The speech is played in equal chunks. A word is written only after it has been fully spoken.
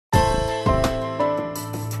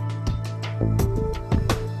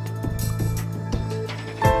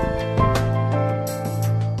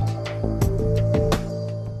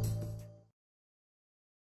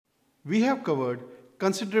We have covered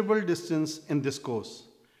considerable distance in this course,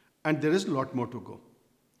 and there is a lot more to go.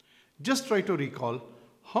 Just try to recall,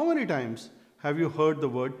 how many times have you heard the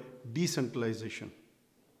word decentralization?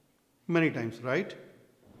 Many times, right?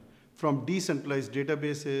 From decentralized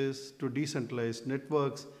databases to decentralized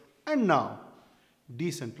networks, and now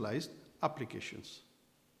decentralized applications.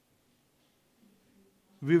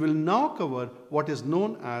 We will now cover what is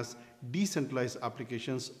known as decentralized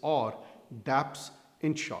applications, or dApps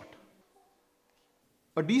in short.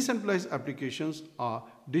 A decentralized applications are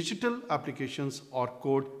digital applications or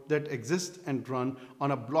code that exist and run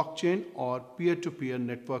on a blockchain or peer-to-peer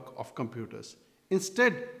network of computers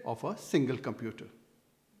instead of a single computer.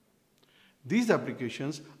 These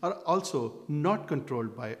applications are also not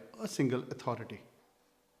controlled by a single authority.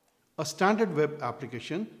 A standard web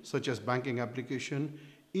application such as banking application,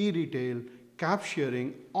 e-retail, cab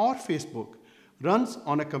sharing, or Facebook runs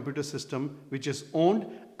on a computer system which is owned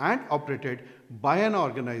and operated by an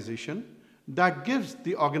organization that gives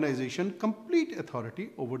the organization complete authority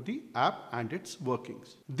over the app and its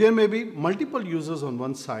workings. There may be multiple users on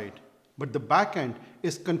one side, but the backend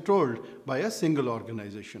is controlled by a single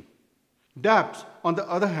organization. dApps, on the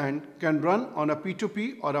other hand, can run on a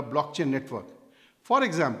P2P or a blockchain network. For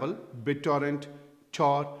example, BitTorrent,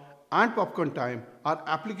 Tor, and Popcorn Time are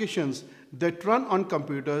applications that run on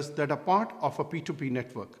computers that are part of a P2P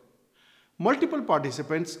network. Multiple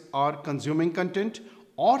participants are consuming content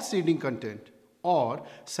or seeding content, or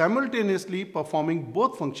simultaneously performing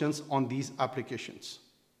both functions on these applications.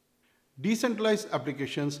 Decentralized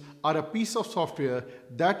applications are a piece of software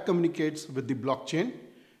that communicates with the blockchain,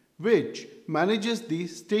 which manages the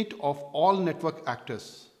state of all network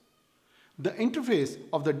actors. The interface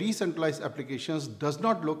of the decentralized applications does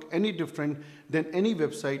not look any different than any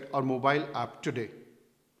website or mobile app today.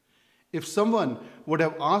 If someone would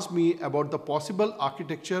have asked me about the possible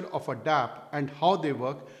architecture of a dApp and how they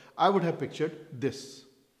work, I would have pictured this.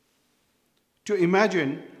 To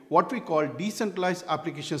imagine what we call decentralized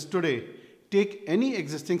applications today, take any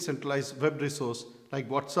existing centralized web resource like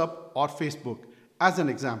WhatsApp or Facebook as an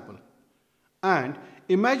example. And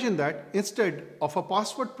imagine that instead of a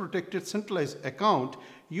password-protected centralized account,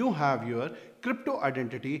 you have your crypto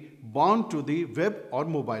identity bound to the web or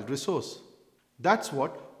mobile resource. That's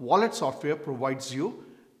what wallet software provides you.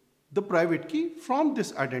 The private key from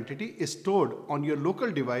this identity is stored on your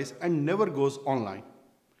local device and never goes online,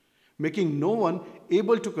 making no one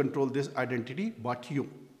able to control this identity but you.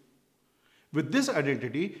 With this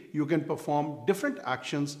identity, you can perform different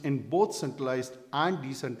actions in both centralized and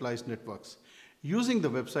decentralized networks, using the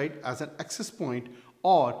website as an access point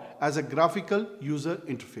or as a graphical user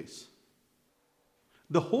interface.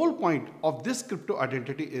 The whole point of this crypto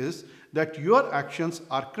identity is that your actions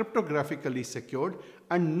are cryptographically secured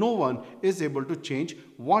and no one is able to change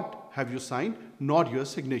what have you signed nor your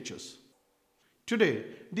signatures. Today,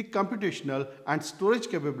 the computational and storage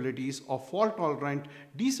capabilities of fault-tolerant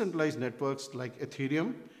decentralized networks like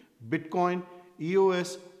Ethereum, Bitcoin,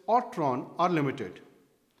 EOS, or Tron are limited.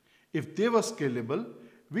 If they were scalable,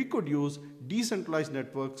 we could use decentralized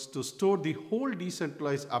networks to store the whole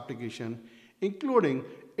decentralized application, including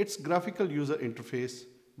its graphical user interface,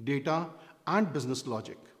 data, and business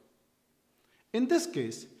logic. In this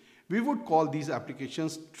case, we would call these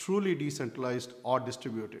applications truly decentralized or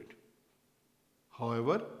distributed.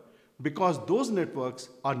 However, because those networks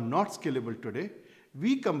are not scalable today,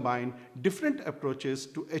 we combine different approaches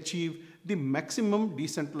to achieve the maximum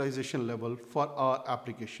decentralization level for our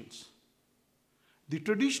applications. The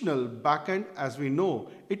traditional backend, as we know,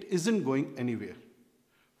 it isn't going anywhere.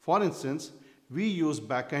 For instance, we use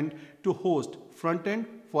backend to host frontend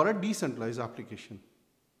for a decentralized application.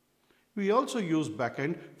 We also use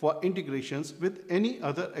backend for integrations with any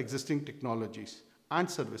other existing technologies and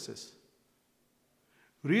services.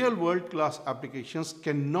 Real world-class applications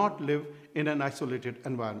cannot live in an isolated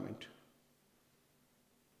environment.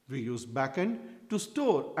 We use backend to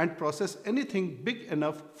store and process anything big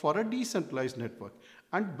enough for a decentralized network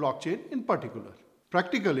and blockchain in particular.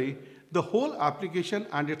 Practically, the whole application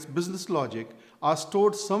and its business logic are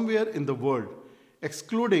stored somewhere in the world,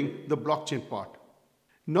 excluding the blockchain part.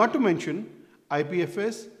 Not to mention,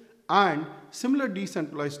 IPFS and similar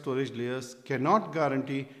decentralized storage layers cannot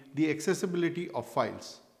guarantee the accessibility of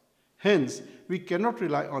files. Hence, we cannot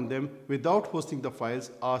rely on them without hosting the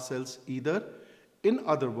files ourselves either. In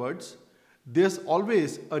other words, there's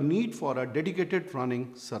always a need for a dedicated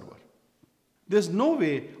running server. There's no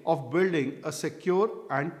way of building a secure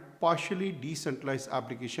and partially decentralized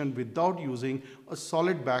application without using a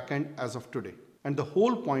solid backend as of today. And the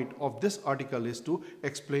whole point of this article is to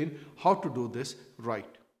explain how to do this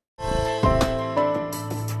right.